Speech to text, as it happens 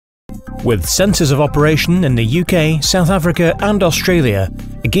With centres of operation in the UK, South Africa and Australia,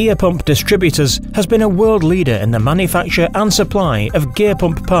 Pump Distributors has been a world leader in the manufacture and supply of gear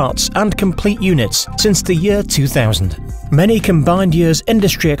pump parts and complete units since the year 2000. Many combined years'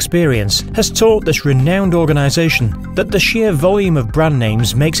 industry experience has taught this renowned organisation that the sheer volume of brand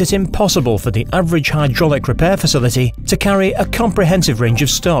names makes it impossible for the average hydraulic repair facility to carry a comprehensive range of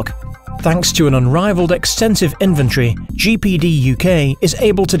stock. Thanks to an unrivaled extensive inventory, GPD UK is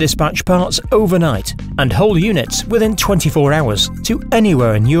able to dispatch parts overnight and whole units within 24 hours to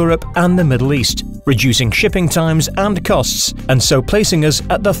anywhere in Europe and the Middle East, reducing shipping times and costs, and so placing us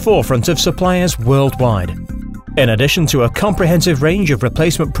at the forefront of suppliers worldwide. In addition to a comprehensive range of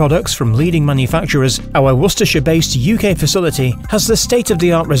replacement products from leading manufacturers, our Worcestershire-based UK facility has the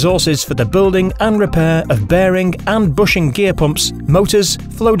state-of-the-art resources for the building and repair of bearing and bushing gear pumps, motors,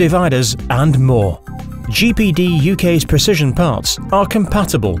 flow dividers and more. GPD UK's precision parts are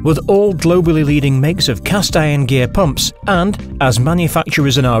compatible with all globally leading makes of cast iron gear pumps, and, as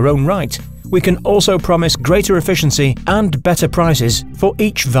manufacturers in our own right, we can also promise greater efficiency and better prices for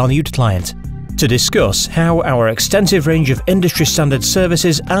each valued client. To discuss how our extensive range of industry standard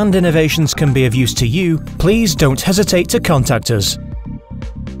services and innovations can be of use to you, please don't hesitate to contact us.